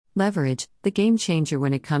Leverage, the game changer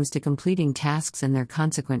when it comes to completing tasks and their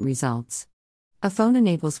consequent results. A phone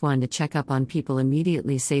enables one to check up on people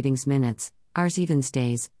immediately, savings minutes, hours, even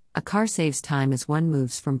days. A car saves time as one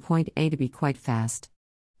moves from point A to B quite fast.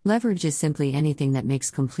 Leverage is simply anything that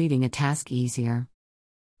makes completing a task easier.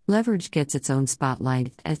 Leverage gets its own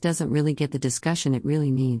spotlight, as doesn't really get the discussion it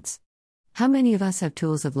really needs. How many of us have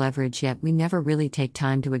tools of leverage yet we never really take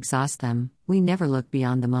time to exhaust them? We never look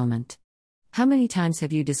beyond the moment. How many times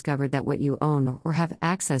have you discovered that what you own or have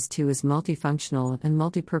access to is multifunctional and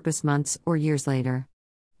multipurpose months or years later?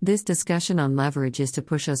 This discussion on leverage is to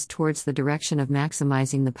push us towards the direction of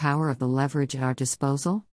maximizing the power of the leverage at our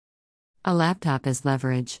disposal. A laptop as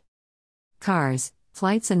leverage. Cars,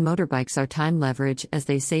 flights, and motorbikes are time leverage as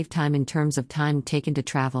they save time in terms of time taken to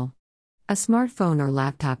travel. A smartphone or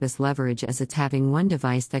laptop is leverage as it's having one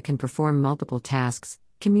device that can perform multiple tasks,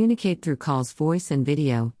 communicate through calls, voice and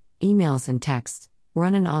video, emails and texts,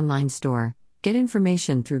 run an online store, get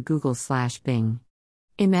information through Google/Bing.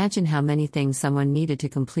 Imagine how many things someone needed to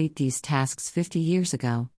complete these tasks 50 years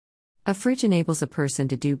ago. A fridge enables a person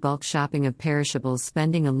to do bulk shopping of perishables,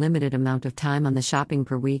 spending a limited amount of time on the shopping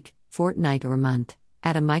per week, fortnight, or month.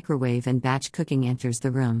 Add a microwave and batch cooking enters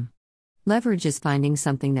the room. Leverage is finding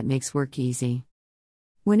something that makes work easy.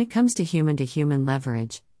 When it comes to human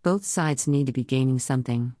leverage, both sides need to be gaining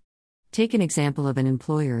something. Take an example of an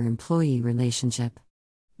employer-employee relationship.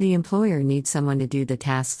 The employer needs someone to do the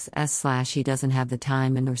tasks he doesn't have the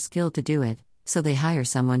time and or skill to do it, so they hire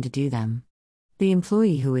someone to do them. The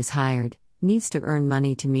employee who is hired needs to earn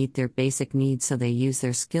money to meet their basic needs, so they use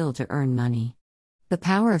their skill to earn money. The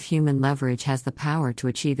power of human leverage has the power to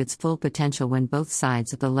achieve its full potential when both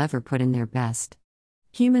sides of the lever put in their best.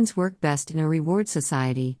 Humans work best in a reward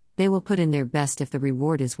society. They will put in their best if the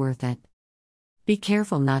reward is worth it. Be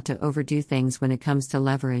careful not to overdo things when it comes to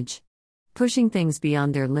leverage. Pushing things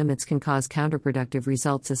beyond their limits can cause counterproductive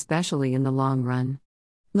results, especially in the long run.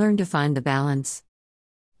 Learn to find the balance.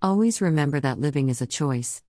 Always remember that living is a choice.